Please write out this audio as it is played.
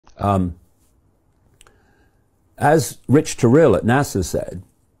As Rich Terrell at NASA said,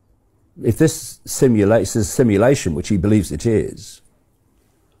 if this is a simulation, which he believes it is,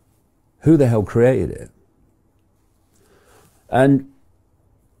 who the hell created it? And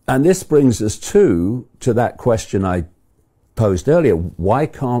this brings us to that question I posed earlier. Why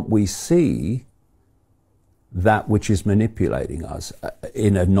can't we see that which is manipulating us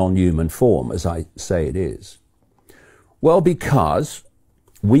in a non-human form, as I say it is? Well, because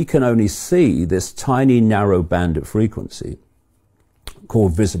we can only see this tiny narrow band of frequency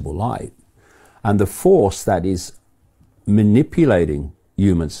called visible light, and the force that is manipulating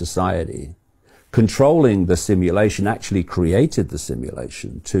human society, controlling the simulation, actually created the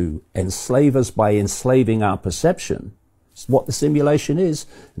simulation to enslave us by enslaving our perception. It's what the simulation is,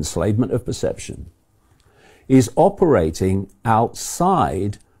 enslavement of perception, is operating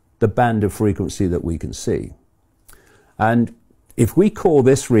outside the band of frequency that we can see. And if we call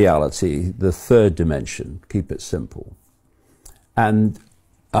this reality the third dimension, keep it simple, and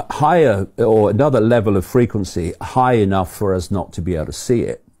a higher or another level of frequency high enough for us not to be able to see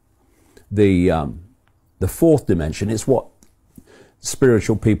it, the fourth dimension is what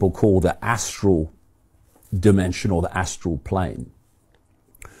spiritual people call the astral dimension or the astral plane.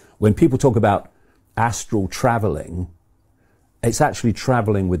 When people talk about astral traveling, it's actually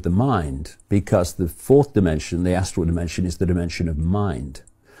traveling with the mind, because the fourth dimension, the astral dimension, is the dimension of mind.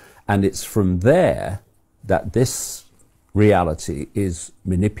 And it's from there that this reality is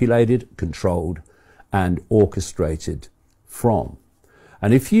manipulated, controlled, and orchestrated from.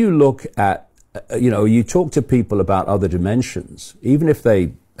 And if you look at, you talk to people about other dimensions, even if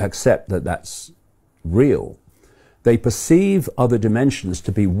they accept that that's real, they perceive other dimensions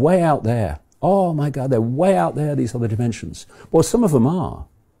to be way out there. Oh my God, they're way out there, these other dimensions. Well, some of them are.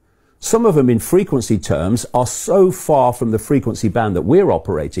 Some of them in frequency terms are so far from the frequency band that we're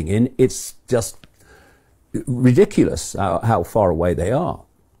operating in, it's just ridiculous how far away they are.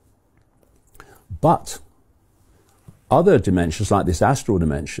 But other dimensions, like this astral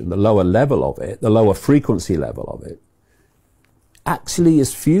dimension, the lower level of it, the lower frequency level of it, actually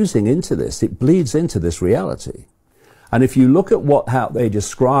is fusing into this. It bleeds into this reality. And if you look at how they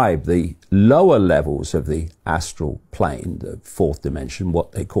describe the lower levels of the astral plane, the fourth dimension,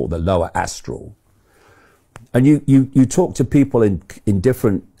 what they call the lower astral, and you talk to people in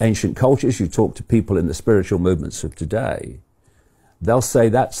different ancient cultures, you talk to people in the spiritual movements of today, they'll say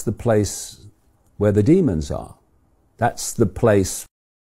that's the place where the demons are. That's the place